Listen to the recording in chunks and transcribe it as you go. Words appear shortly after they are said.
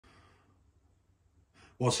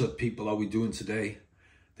What's up, people? How are we doing today?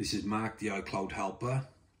 This is Mark, the iCloud helper,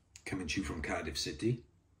 coming to you from Cardiff City.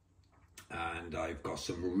 And I've got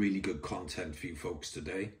some really good content for you folks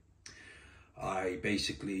today. I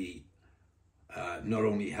basically not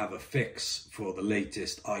only have a fix for the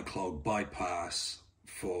latest iCloud bypass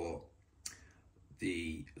for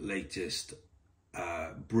the latest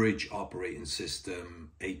Bridge operating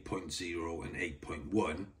system 8.0 and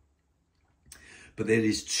 8.1, but there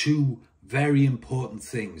is two very important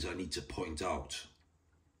things I need to point out.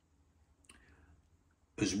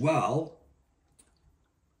 As well,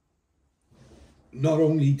 not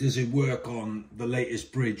only does it work on the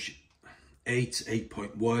latest Bridge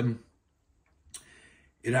 8.1,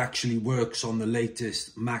 it actually works on the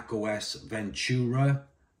latest macOS Ventura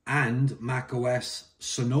and macOS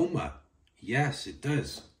Sonoma. Yes, it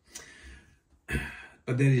does.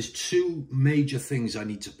 But there is two major things I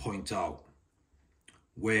need to point out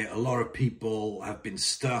where a lot of people have been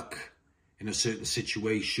stuck in a certain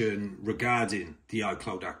situation regarding the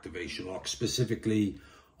iCloud activation lock, specifically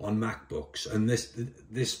on MacBooks. And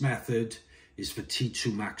this method is for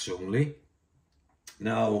T2 Macs only.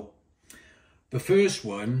 Now, the first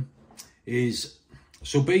one is,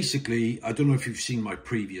 so basically, I don't know if you've seen my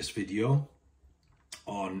previous video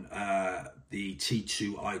on the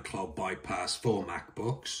T2 iCloud bypass for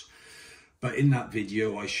MacBooks. But in that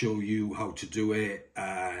video, I show you how to do it,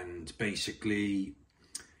 and basically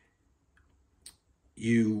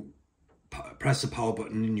you press the power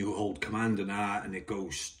button and you hold Command and R, and it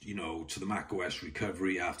goes, to the macOS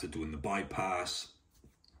recovery after doing the bypass.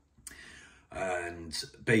 And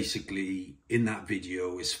basically in that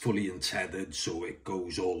video is fully untethered, so it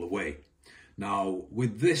goes all the way. Now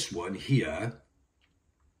with this one here,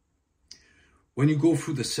 when you go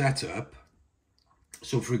through the setup,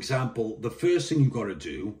 so for example, the first thing you've got to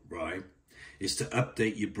do, right, is to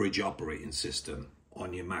update your Bridge operating system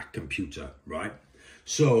on your Mac computer, right?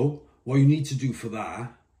 So what you need to do for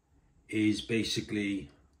that is basically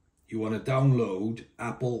you want to download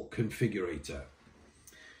Apple Configurator.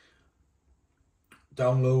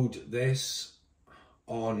 Download this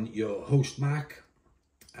on your host Mac,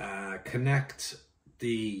 connect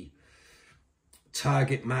the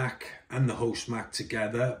target Mac and the host Mac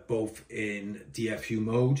together, both in DFU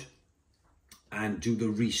mode, and do the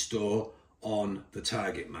restore on the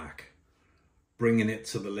target Mac, bringing it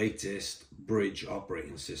to the latest Bridge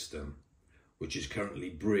operating system, which is currently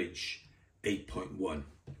Bridge 8.1,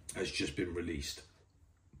 has just been released.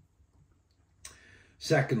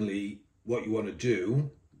 Secondly, what you want to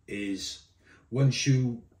do is, once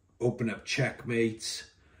you open up CHECKM8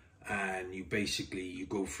 and you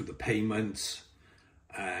go through the payment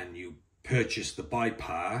and you purchase the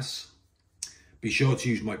bypass, be sure to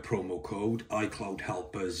use my promo code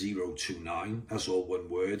iCloudHelper029, that's all one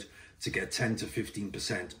word, to get 10 to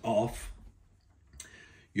 15% off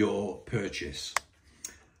your purchase.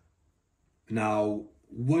 Now,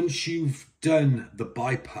 once you've done the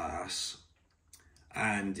bypass,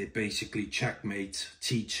 and it basically CHECKM8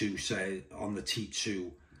 T2 say on the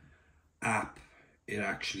T2 app, it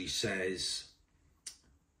actually says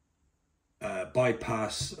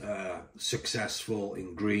bypass successful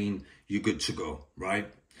in green, you're good to go,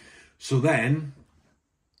 right? So then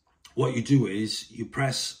what you do is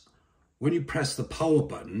when you press the power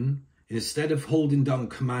button, instead of holding down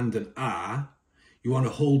Command and R, you want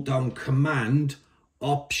to hold down Command,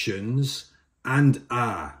 Options and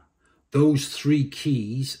R. Those three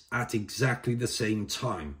keys at exactly the same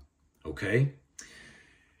time, okay?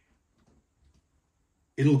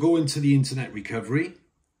 It'll go into the internet recovery.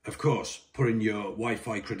 Of course, put in your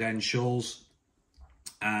Wi-Fi credentials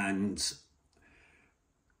and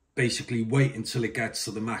basically wait until it gets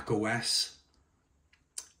to the Mac OS.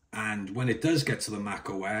 And when it does get to the Mac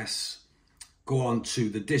OS, go on to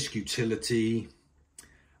the disk utility,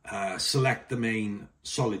 select the main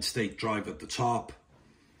solid state drive at the top,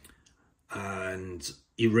 and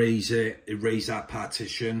erase that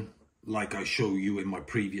partition like I show you in my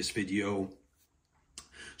previous video.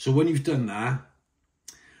 So when you've done that,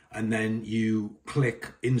 and then you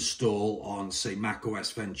click install on, say,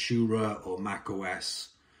 macOS Ventura or macOS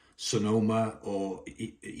Sonoma, or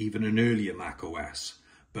even an earlier macOS.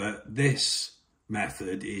 But this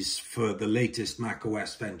method is for the latest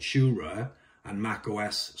macOS Ventura and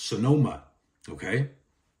macOS Sonoma, okay?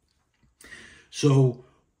 So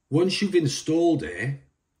once you've installed it,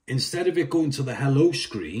 instead of it going to the hello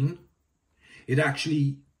screen, it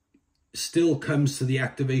actually still comes to the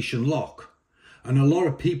activation lock. And a lot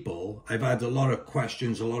of people, I've had a lot of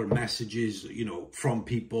questions, a lot of messages, from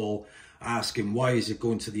people asking, why is it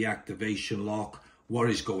going to the activation lock? What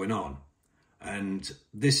is going on? And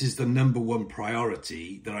this is the #1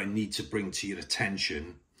 priority that I need to bring to your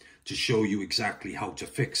attention to show you exactly how to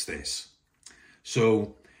fix this.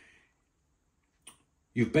 So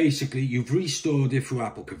you've restored it through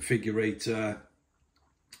Apple Configurator.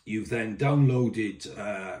 You've then downloaded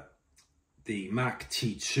the Mac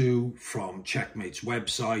T2 from CHECKM8's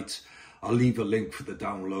website. I'll leave a link for the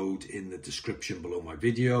download in the description below my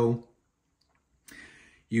video.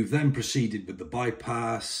 You've then proceeded with the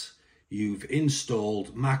bypass. You've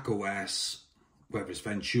installed Mac OS, whether it's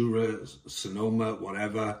Ventura, Sonoma,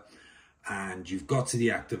 whatever, and you've got to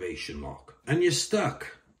the activation lock. And you're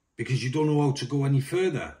stuck because you don't know how to go any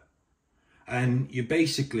further. And you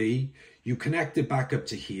connect it back up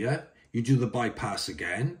to here, you do the bypass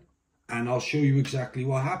again, and I'll show you exactly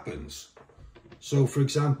what happens. So for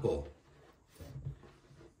example,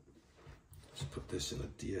 let's put this in a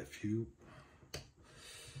DFU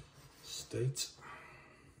state.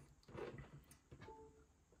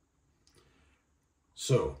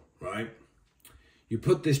 So, right, you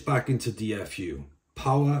put this back into DFU,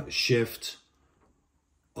 power, shift,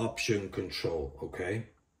 option, control, okay?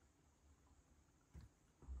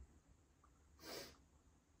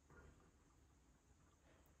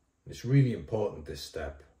 It's really important, this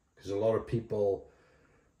step, because a lot of people,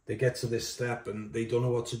 they get to this step and they don't know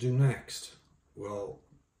what to do next. Well,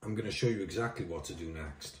 I'm going to show you exactly what to do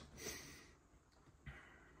next.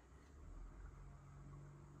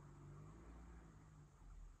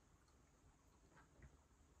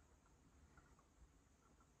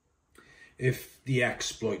 If the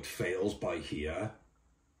exploit fails by here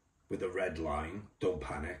with a red line, don't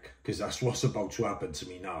panic, because that's what's about to happen to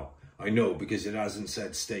me now. I know, because it hasn't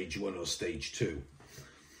said stage 1 or stage 2.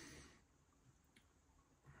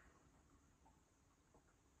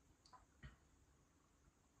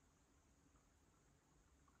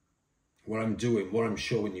 What I'm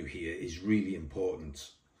showing you here is really important.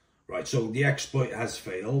 Right, so the exploit has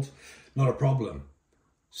failed, not a problem.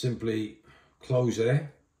 Simply close it.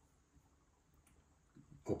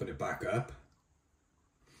 Open it back up.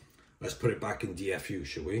 Let's put it back in DFU,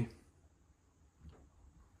 shall we?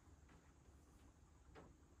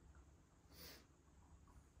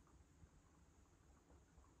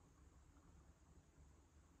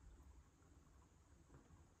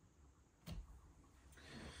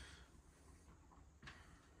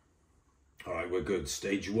 All right, we're good.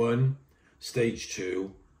 Stage 1, stage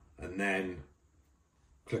 2, and then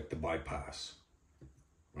click the bypass,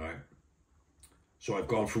 right? So I've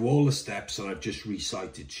gone through all the steps and I've just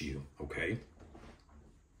recited to you, okay?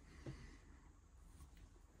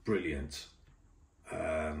 Brilliant.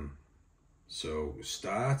 So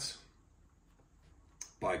start,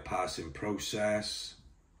 bypass in process,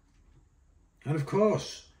 and of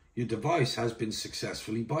course, your device has been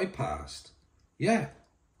successfully bypassed. Yeah,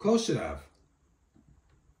 of course it have.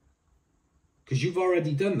 Because you've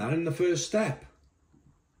already done that in the first step.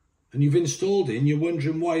 And you've installed it and you're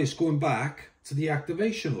wondering why it's going back to the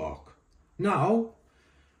activation lock. Now,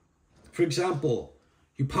 for example,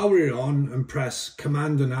 you power it on and press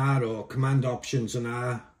Command and R or Command Options and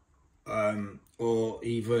R, or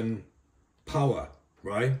even power,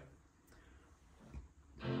 right?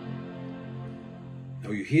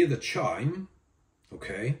 Now you hear the chime,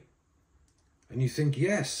 okay? And you think,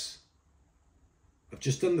 yes, I've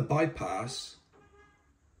just done the bypass.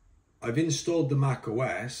 I've installed the Mac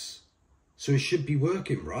OS, so it should be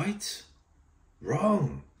working, right?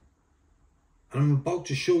 Wrong. And I'm about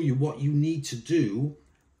to show you what you need to do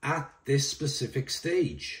at this specific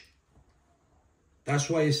stage. That's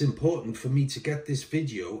why it's important for me to get this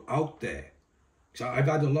video out there. So I've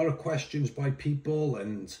had a lot of questions by people,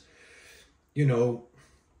 and, you know,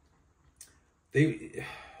 they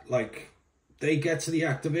get to the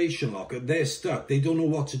activation lock, they're stuck. They don't know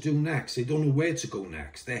what to do next. They don't know where to go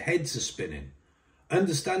next. Their heads are spinning.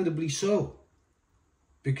 Understandably so.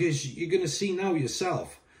 Because you're going to see now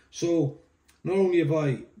yourself. So not only have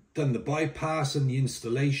I done the bypass and the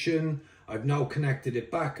installation, I've now connected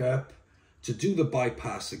it back up to do the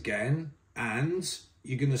bypass again. And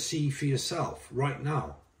you're going to see for yourself right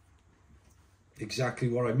now exactly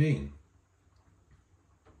what I mean.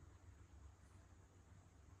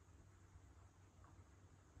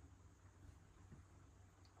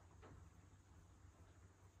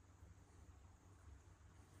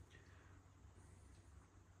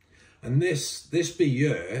 And this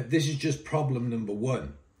is just problem number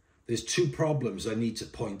 1. There's 2 problems I need to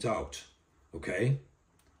point out, okay?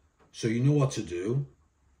 So you know what to do.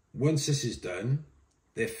 Once this is done,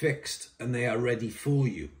 they're fixed and they are ready for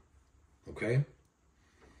you, okay?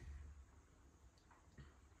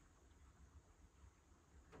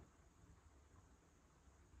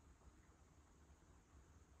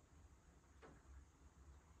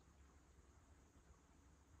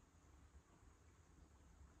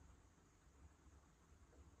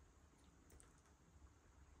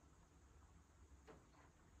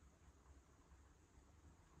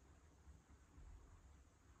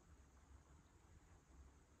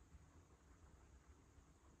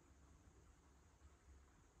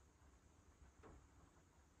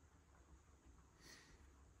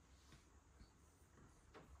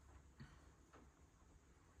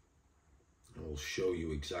 will show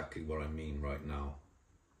you exactly what I mean right now.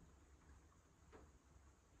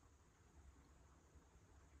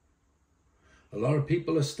 A lot of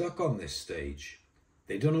people are stuck on this stage.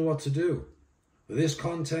 They don't know what to do. But this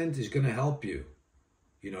content is going to help you.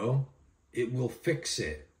 You know, it will fix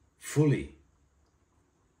it fully.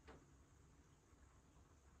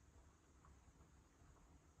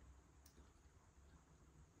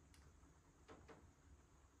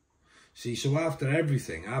 See, so after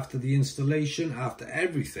everything, after the installation, after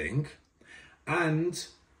everything, and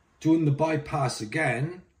doing the bypass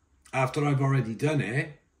again, after I've already done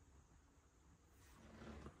it,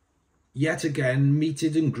 yet again,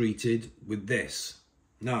 meted and greeted with this.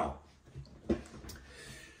 Now,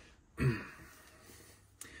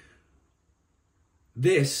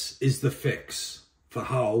 this is the fix for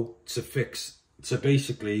how to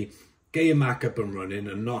basically get your Mac up and running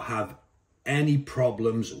and not have any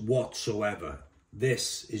problems whatsoever.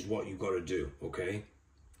 This is what you got to do, okay?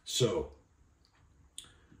 So,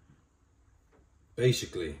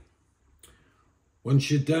 basically, once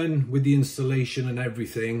you're done with the installation and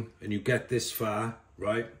everything, and you get this far,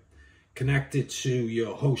 right? Connect it to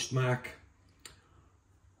your host Mac.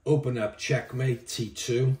 Open up CHECKM8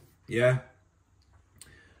 T2, yeah?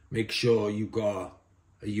 Make sure you got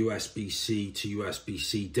a USB-C to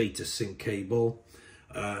USB-C data sync cable.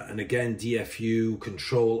 And again, DFU,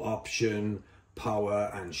 control option,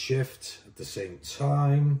 power and shift at the same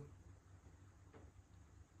time.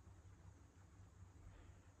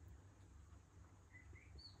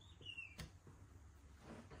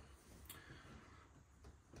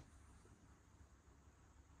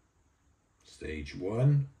 Stage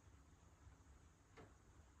 1,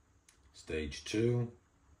 stage 2,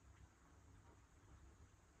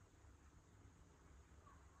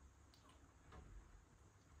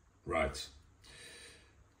 right.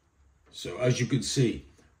 So as you can see,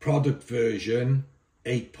 product version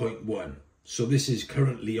 8.1. So this is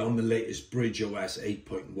currently on the latest Bridge OS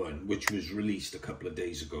 8.1, which was released a couple of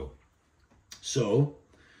days ago. So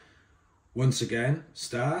once again,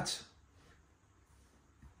 start.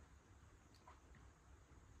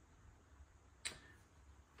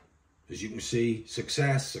 As you can see,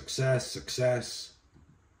 success, success, success.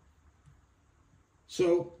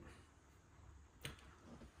 So,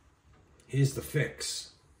 here's the fix.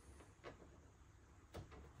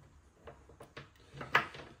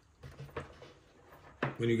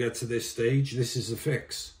 When you get to this stage, this is the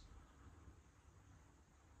fix.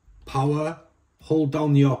 Power, hold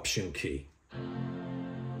down the option key.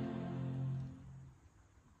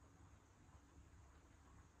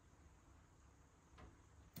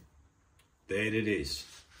 There it is.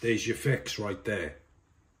 There's your fix right there,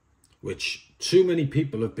 which too many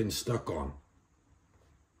people have been stuck on.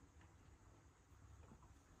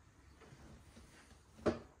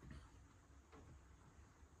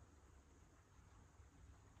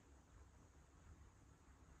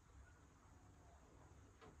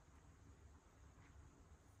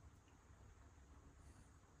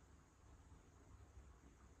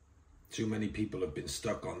 Too many people have been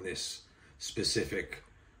stuck on this specific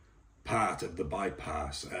part of the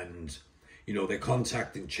bypass, and you know, they're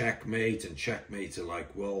contacting CHECKM8, and CHECKM8 are like,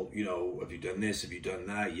 well, you know, have you done this, have you done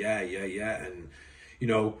that? Yeah, and you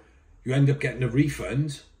know, you end up getting a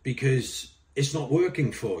refund because it's not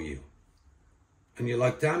working for you, and you're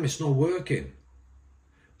like, damn, it's not working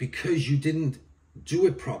because you didn't do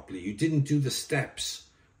it properly, you didn't do the steps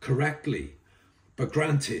correctly. But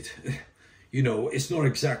granted, you know, it's not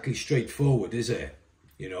exactly straightforward, is it?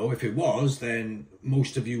 You know, if it was, then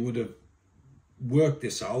most of you would have worked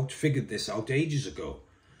this out, figured this out ages ago.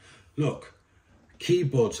 Look,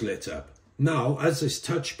 keyboard's lit up. Now, as this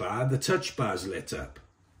touch bar, the touch bar's lit up.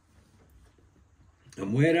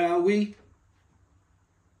 And where are we?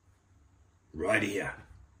 Right here.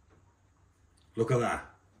 Look at that.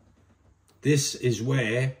 This is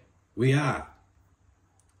where we are.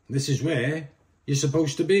 This is where you're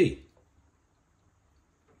supposed to be.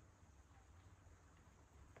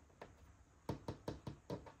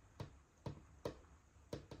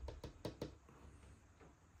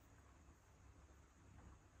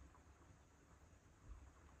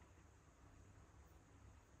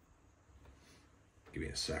 Give me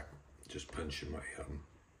a sec, just punching my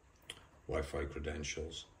Wi-Fi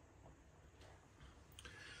credentials.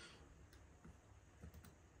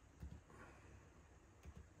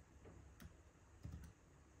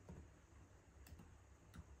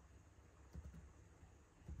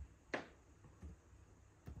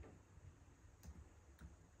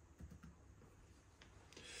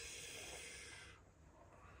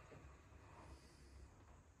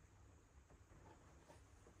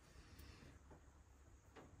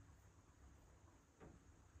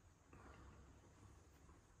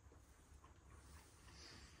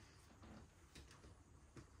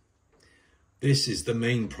 This is the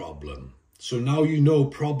main problem. So now you know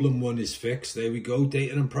problem 1 is fixed. There we go,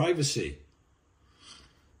 data and privacy.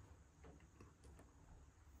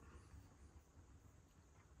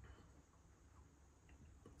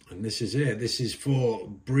 And this is it. This is for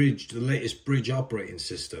Bridge, the latest Bridge operating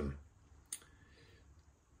system.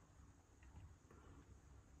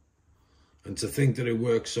 And to think that it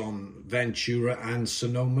works on Ventura and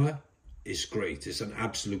Sonoma is great. It's an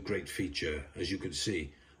absolute great feature. As you can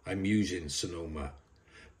see, I'm using Sonoma.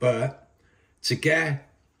 But to get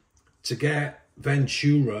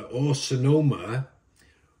Ventura or Sonoma,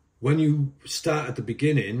 when you start at the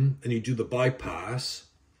beginning and you do the bypass,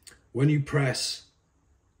 when you press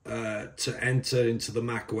to enter into the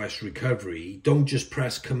macOS recovery, don't just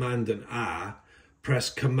press Command and R, press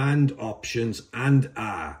Command, Options and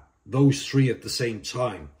R, those 3 at the same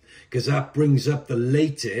time, because that brings up the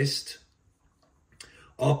latest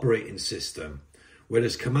operating system,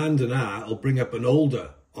 whereas Command and R will bring up an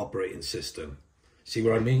older operating system. See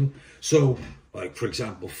what I mean? So, like for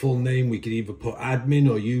example, full name, we could either put admin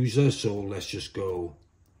or user, so let's just go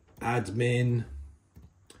admin,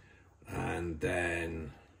 and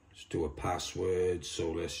then let's do a password,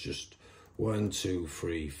 so let's just 1 2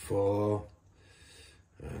 3 4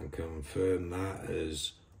 and confirm that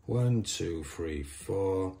as 1 2 3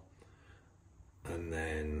 4, and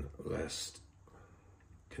then let's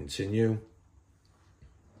continue.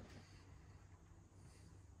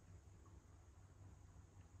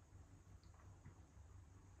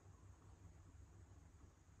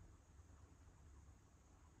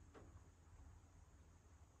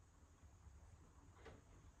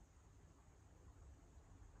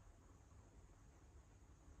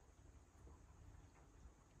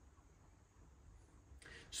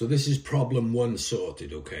 So this is problem 1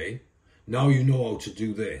 sorted, okay? Now you know how to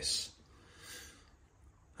do this.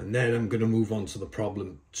 And then I'm going to move on to the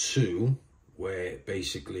problem 2, where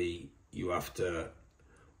basically you have to,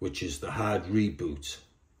 which is the hard reboot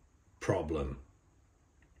problem.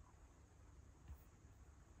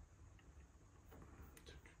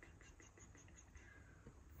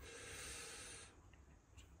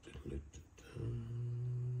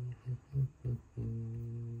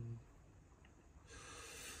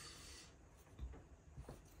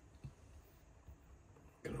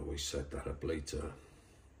 Set that up later.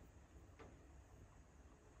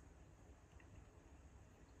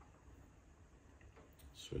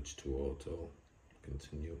 Switch to auto,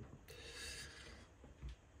 continue.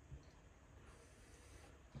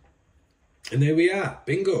 And there we are,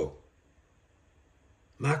 bingo.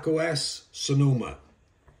 macOS Sonoma,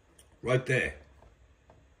 right there.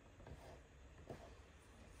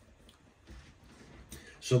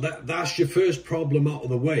 So that's your first problem out of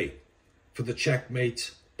the way for the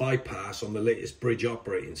CHECKM8 bypass on the latest Bridge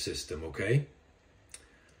operating system, okay?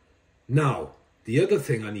 Now, the other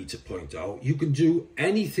thing I need to point out, you can do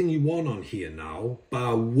anything you want on here now,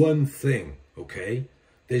 bar one thing, okay?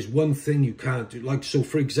 There's one thing you can't do, like, so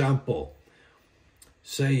for example,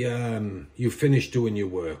 say you finish doing your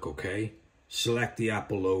work, okay? Select the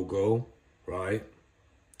Apple logo, right?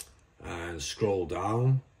 And scroll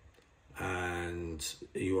down, and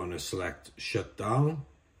you want to select shut down,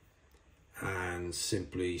 and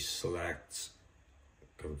simply select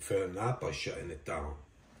confirm that by shutting it down.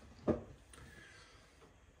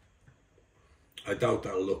 I doubt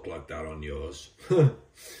that'll look like that on yours. So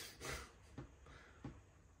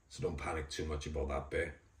don't panic too much about that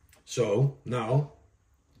bit. So now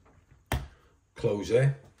close it,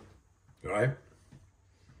 right?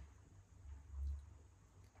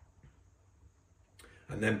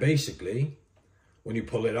 And then basically when you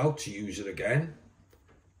pull it out to use it again,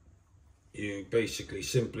 you basically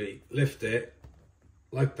simply lift it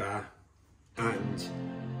like that, and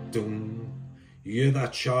ding, you hear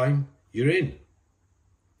that chime, you're in.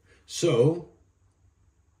 So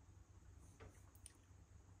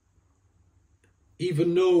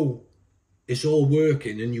even though it's all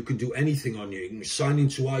working and you can do anything on you can sign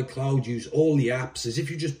into iCloud, use all the apps as if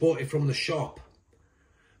you just bought it from the shop,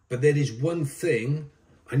 but there is one thing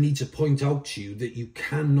I need to point out to you that you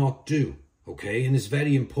cannot do. Okay, and it's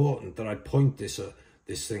very important that I point this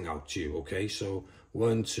thing out to you. Okay, so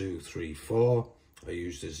 1 2 3 4, I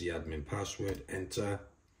used as the admin password, enter.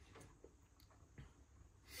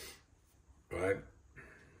 Right,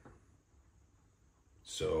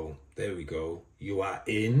 so there we go, you are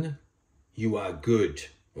in, you are good.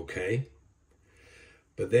 Okay,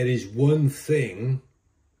 but there is one thing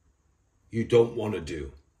you don't want to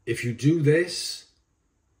do. If you do this,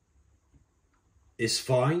 it's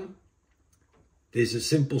fine. There's a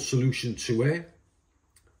simple solution to it,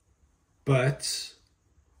 but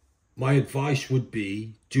my advice would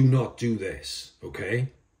be, do not do this, okay?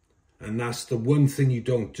 And that's the one thing you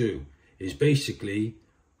don't do, is basically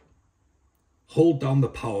hold down the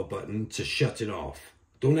power button to shut it off.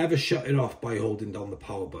 Don't ever shut it off by holding down the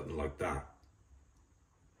power button like that.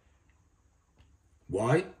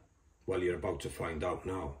 Why? Well, you're about to find out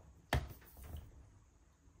now.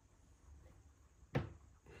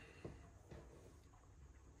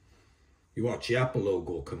 You watch the Apple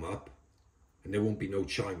logo come up and there won't be no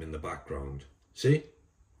chime in the background. See?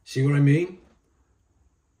 See what I mean?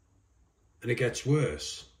 And it gets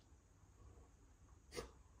worse.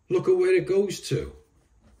 Look at where it goes to.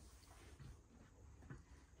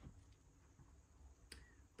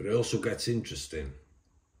 But it also gets interesting.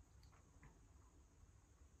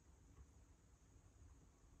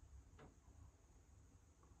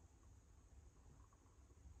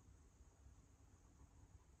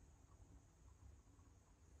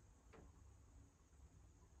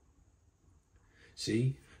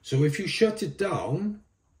 See? So if you shut it down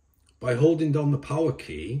by holding down the power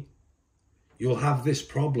key, you'll have this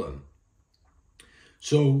problem.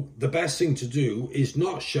 So the best thing to do is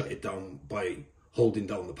not shut it down by holding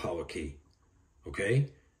down the power key.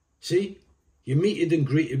 Okay? See? You're meted and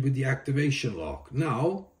greeted with the activation lock.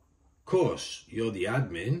 Now, of course, you're the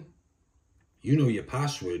admin. You know your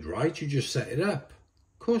password, right? You just set it up.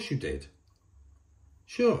 Of course you did.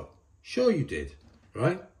 Sure you did,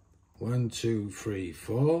 right? 1, 2, 3,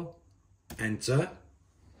 4, enter.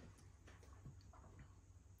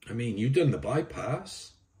 I mean, you've done the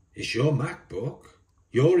bypass. It's your MacBook.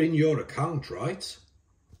 You're in your account, right?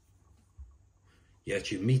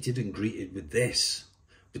 Yet you're meted and greeted with this.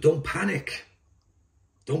 But don't panic.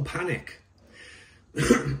 Don't panic.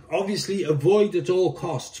 Obviously, avoid at all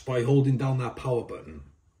costs by holding down that power button.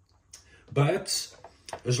 But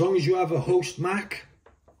as long as you have a host Mac,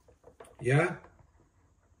 yeah,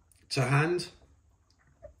 to hand,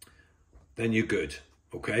 then you're good,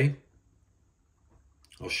 okay?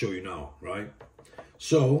 I'll show you now, right?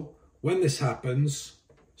 So when this happens,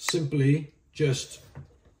 simply just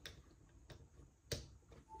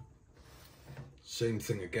same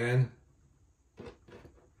thing again.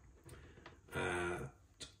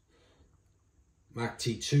 Mac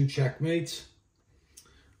T2 CHECKM8.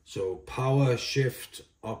 So power, shift,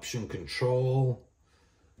 option, control,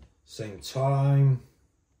 same time.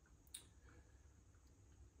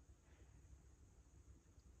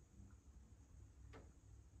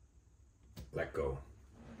 Let go.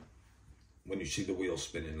 When you see the wheel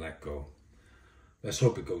spinning, let go. Let's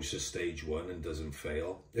hope it goes to stage 1 and doesn't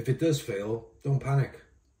fail. If it does fail, don't panic.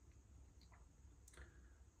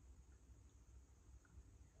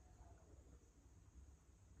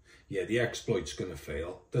 Yeah, the exploit's going to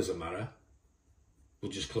fail. Doesn't matter.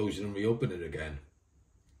 We'll just close it and reopen it again.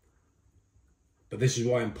 But this is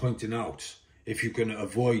why I'm pointing out, if you can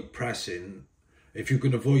avoid pressing, if you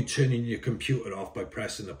can avoid turning your computer off by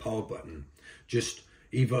pressing the power button, just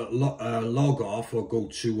either log off or go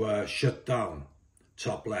to shut down,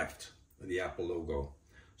 top left, of the Apple logo.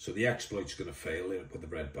 So the exploit's going to fail with the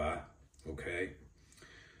red bar. Okay.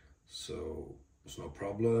 So it's no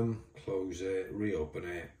problem. Close it, reopen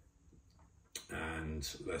it. And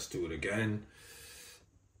let's do it again.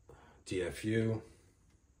 DFU.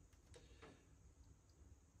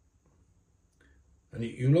 And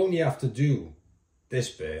you'll only have to do this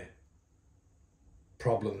bit,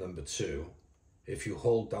 problem number 2, if you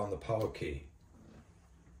hold down the power key.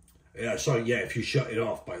 If you shut it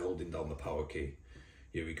off by holding down the power key.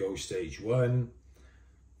 Here we go, stage 1,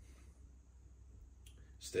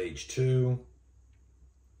 stage 2,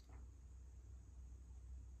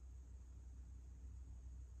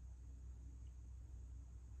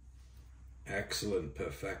 excellent,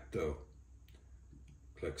 perfecto.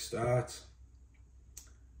 Click start.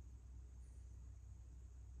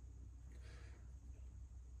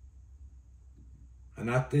 And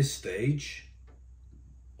at this stage,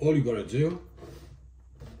 all you got to do,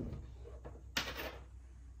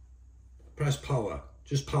 press power,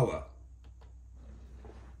 just power.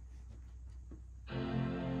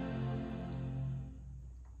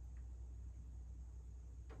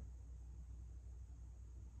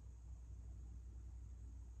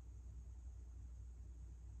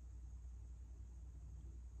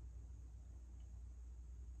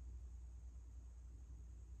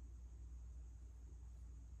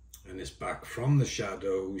 And it's back from the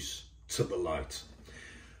shadows to the light.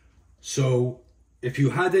 So if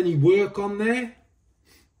you had any work on there,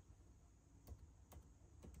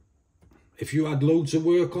 if you had loads of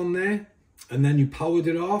work on there and then you powered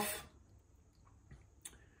it off,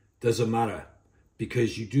 doesn't matter,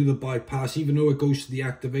 because you do the bypass, even though it goes to the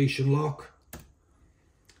activation lock,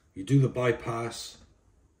 you do the bypass,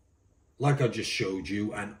 like I just showed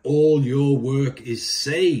you, and all your work is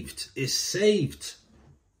saved. It's saved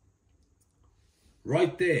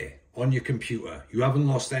right there on your computer. You haven't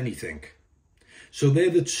lost anything. So they're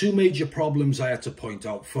the two major problems I had to point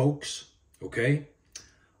out, folks. Okay,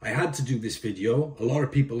 I had to do this video. A lot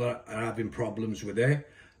of people are having problems with it.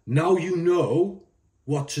 Now you know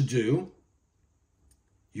what to do.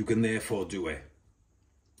 You can therefore do it.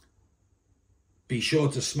 Be sure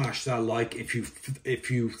to smash that like if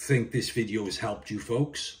you think this video has helped you,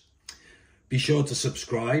 folks. Be sure to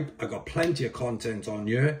subscribe. I got plenty of content on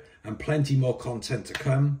here and plenty more content to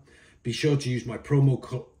come. Be sure to use my promo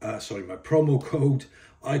code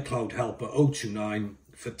iCloud Helper 029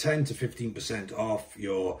 for 10 to 15% off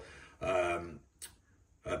your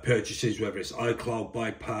purchases, whether it's iCloud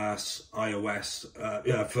bypass, iOS,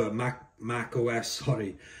 for Mac OS,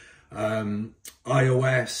 sorry,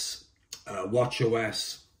 iOS, watch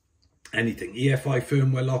OS, anything, EFI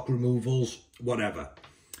firmware lock removals, whatever.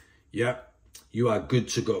 Yep, you are good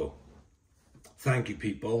to go. Thank you,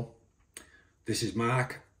 people. This is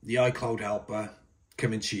Mark, the iCloud Helper,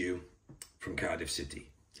 coming to you from Cardiff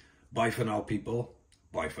City. Bye for now, people.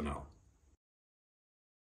 Bye for now.